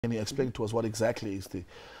Can you explain to us what exactly is the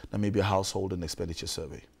Namibia Household and Expenditure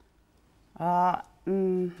Survey?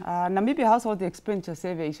 Namibia Household Expenditure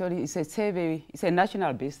Survey actually is a survey, it's a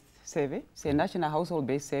national-based survey, it's a national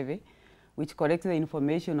household-based survey which collects the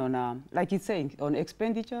information on, like it's saying, on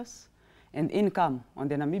expenditures and income on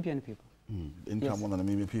the Namibian people. Income on the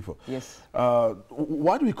Namibian people. Yes.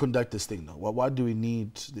 Why do we conduct this thing now? Why do we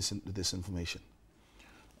need this information?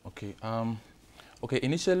 Okay. Okay.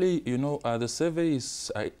 Initially, you know, the survey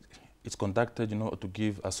is it's conducted, you know, to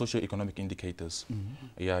give socio-economic indicators.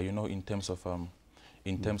 Yeah, you know, in terms of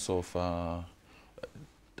you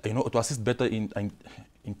know, to assist better in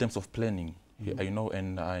terms of planning. You know,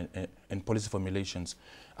 and policy formulations.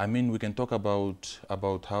 I mean, we can talk about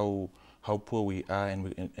how poor we are, and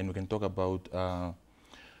we can talk about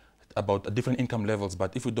different income levels.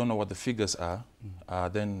 But if we don't know what the figures are,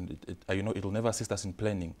 then you know, it will never assist us in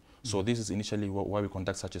planning. So this is initially why we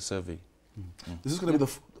conduct such a survey. This is going to be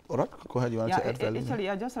the all right. Go ahead. You want to add value?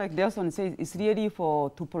 Actually, just like Delson says, it's really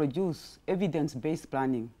to produce evidence-based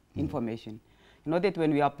planning information. You know that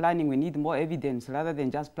when we are planning, we need more evidence rather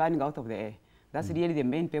than just planning out of the air. That's really the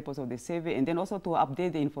main purpose of the survey, and then also to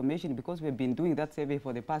update the information, because we've been doing that survey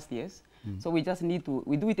for the past years. So we just need to,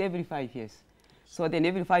 we do it every 5 years. So then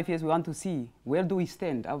every 5 years we want to see where do we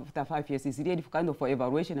stand after 5 years. It's really kind of for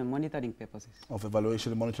evaluation and monitoring purposes. Of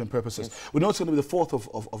evaluation and monitoring purposes. Yes. We know it's going to be the fourth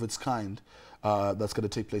of its kind that's going to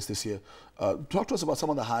take place this year. Talk to us about some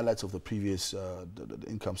of the highlights of the previous the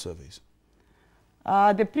income surveys.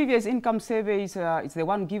 The previous income surveys, it's the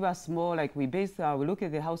one give us more like we look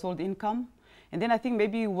at the household income. And then I think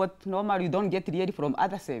maybe what normally you don't get really from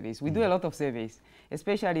other surveys. We do a lot of surveys,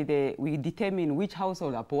 especially we determine which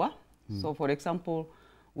households are poor. So for example,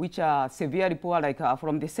 which are severely poor, like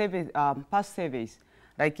from the survey, past surveys,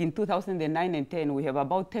 like in 2009 and 10, we have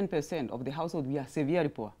about 10% of the households we are severely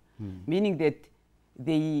poor, meaning that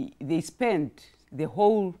they spend the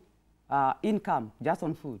whole income just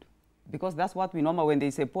on food. Because that's what we normally, when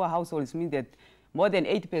they say poor households, means that more than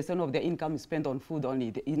 80% of their income is spent on food only.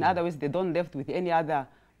 In other words, they don't left with any other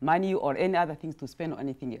money or any other things to spend on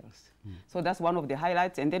anything else. So that's one of the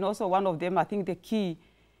highlights. And then also one of them, I think the key,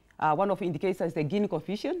 one of the indicators is the Gini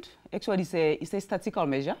coefficient. Actually, it's a statistical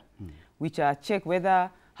measure, which check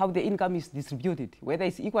how the income is distributed, whether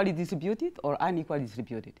it's equally distributed or unequally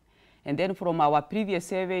distributed. And then from our previous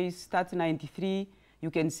surveys, start 93,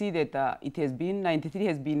 you can see that it has been, 93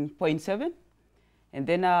 has been 0.7. And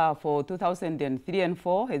then for 2003 and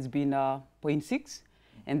 4 has been 0.6.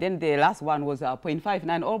 And then the last one was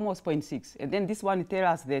 0.59, almost 0.6. And then this one tells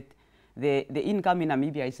us that the income in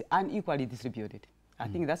Namibia is unequally distributed. I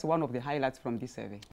think that's one of the highlights from this survey.